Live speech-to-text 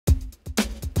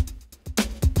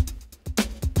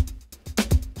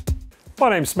My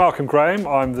name's Malcolm Graham,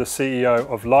 I'm the CEO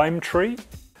of Limetree.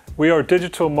 We are a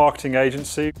digital marketing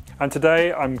agency, and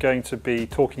today I'm going to be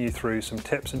talking you through some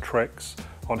tips and tricks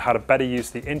on how to better use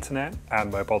the internet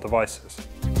and mobile devices.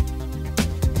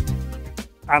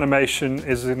 Animation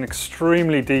is an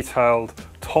extremely detailed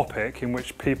topic in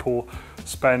which people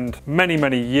spend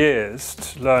many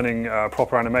years learning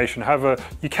proper animation. However,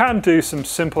 you can do some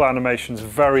simple animations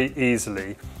very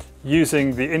easily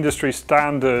using the industry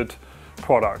standard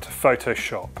product,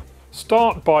 Photoshop.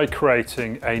 Start by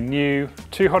creating a new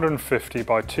 250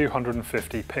 by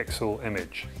 250 pixel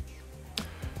image.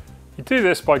 You do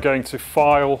this by going to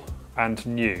File and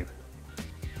New.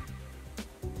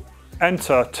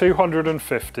 Enter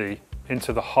 250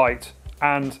 into the height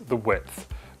and the width.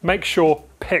 Make sure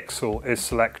Pixel is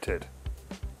selected.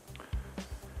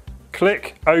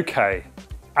 Click OK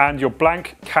and your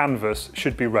blank canvas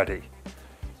should be ready.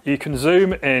 You can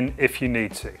zoom in if you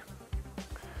need to.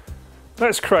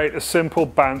 Let's create a simple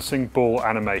bouncing ball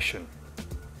animation.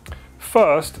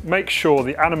 First, make sure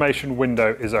the animation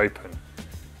window is open.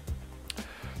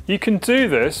 You can do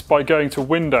this by going to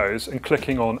Windows and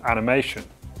clicking on Animation.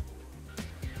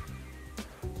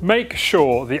 Make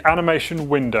sure the animation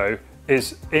window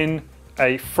is in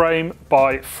a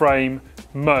frame-by-frame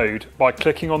mode by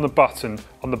clicking on the button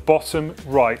on the bottom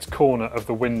right corner of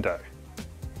the window.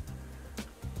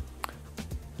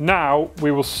 Now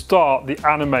we will start the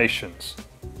animations.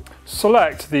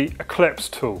 Select the Ellipse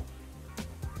tool.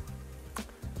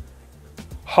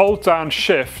 Hold down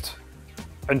Shift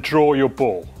and draw your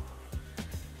ball.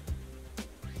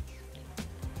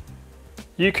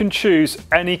 You can choose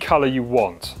any colour you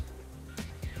want.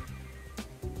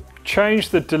 Change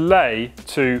the delay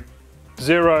to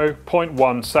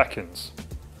 0.1 seconds.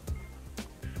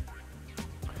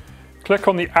 Click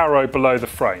on the arrow below the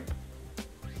frame.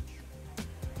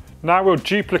 Now we'll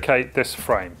duplicate this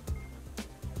frame.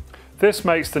 This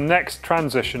makes the next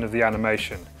transition of the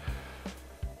animation.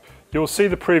 You'll see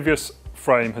the previous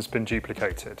frame has been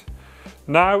duplicated.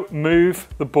 Now move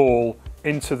the ball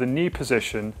into the new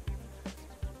position.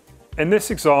 In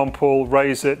this example,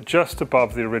 raise it just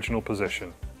above the original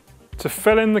position. To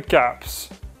fill in the gaps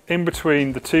in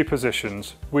between the two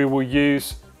positions, we will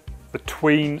use the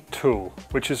Tween tool,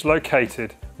 which is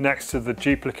located next to the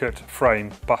duplicate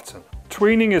frame button.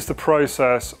 Tweening is the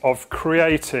process of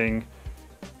creating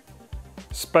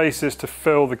spaces to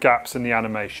fill the gaps in the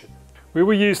animation. We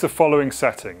will use the following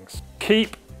settings.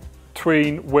 Keep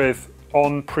tween width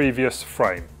on previous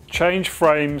frame. Change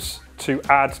frames to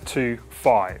add to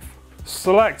 5.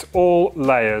 Select all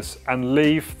layers and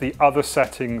leave the other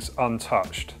settings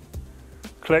untouched.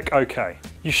 Click OK.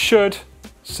 You should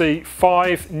see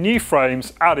 5 new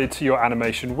frames added to your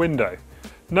animation window.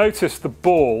 Notice the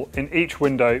ball in each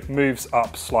window moves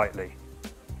up slightly.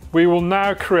 We will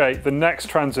now create the next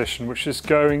transition, which is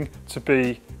going to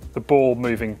be the ball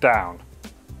moving down.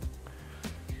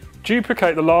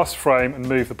 Duplicate the last frame and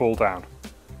move the ball down.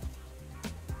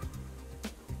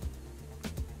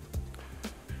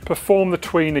 Perform the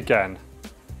tween again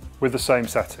with the same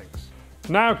settings.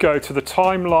 Now go to the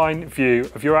timeline view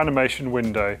of your animation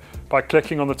window by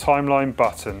clicking on the timeline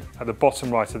button at the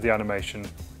bottom right of the animation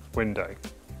window.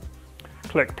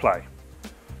 Click play.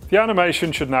 The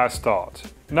animation should now start.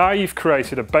 Now you've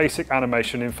created a basic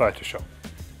animation in Photoshop.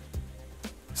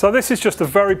 So this is just the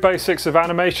very basics of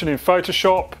animation in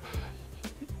Photoshop.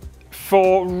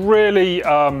 For really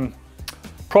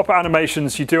proper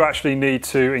animations, you do actually need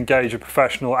to engage a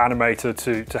professional animator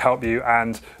to help you,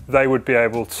 and they would be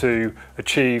able to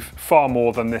achieve far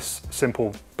more than this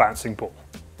simple bouncing ball.